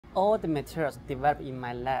all the materials developed in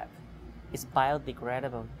my lab is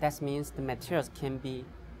biodegradable. That means the materials can be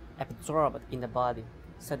absorbed in the body.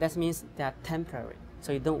 So that means they are temporary.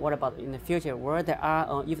 So you don't worry about in the future where they are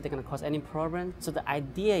or if they're going to cause any problem. So the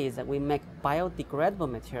idea is that we make biodegradable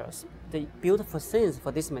materials. The beautiful things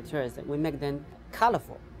for these materials is that we make them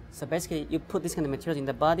colorful. So basically you put this kind of materials in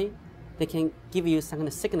the body, they can give you some kind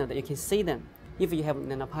of signal that you can see them. If you have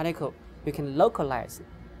nanoparticle, you can localize.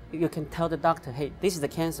 You can tell the doctor, hey, this is the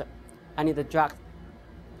cancer. I need a drug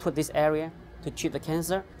to this area to treat the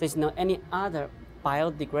cancer. There's no any other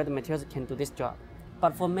biodegradable materials that can do this job.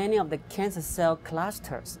 But for many of the cancer cell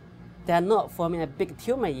clusters, they are not forming a big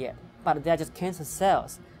tumor yet, but they are just cancer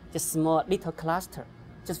cells, just small little cluster,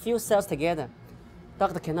 just few cells together.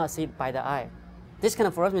 Doctor cannot see it by the eye. This kind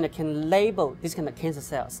of fluorescent can label these kind of cancer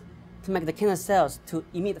cells to make the cancer cells to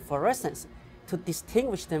emit fluorescence to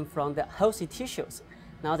distinguish them from the healthy tissues.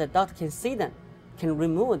 Now the doctor can see them, can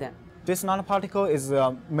remove them. This nanoparticle is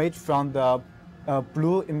made from the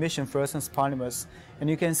blue emission fluorescence polymers. And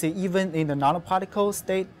you can see even in the nanoparticle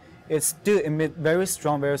state, it still emits very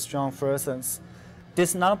strong fluorescence.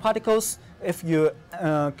 These nanoparticles, if you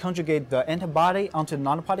conjugate the antibody onto the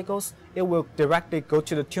nanoparticles, it will directly go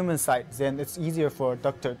to the tumor site. Then it's easier for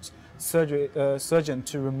a surgeon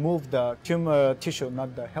to remove the tumor tissue,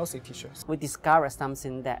 not the healthy tissues. We discovered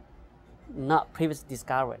something that not previously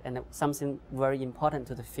discovered and something very important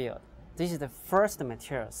to the field. This is the first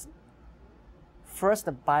materials, first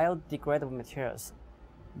biodegradable materials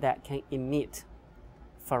that can emit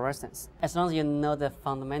fluorescence. As long as you know the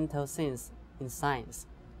fundamental things in science,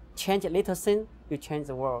 change a little thing, you change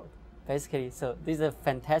the world, basically. So this is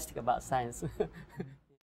fantastic about science.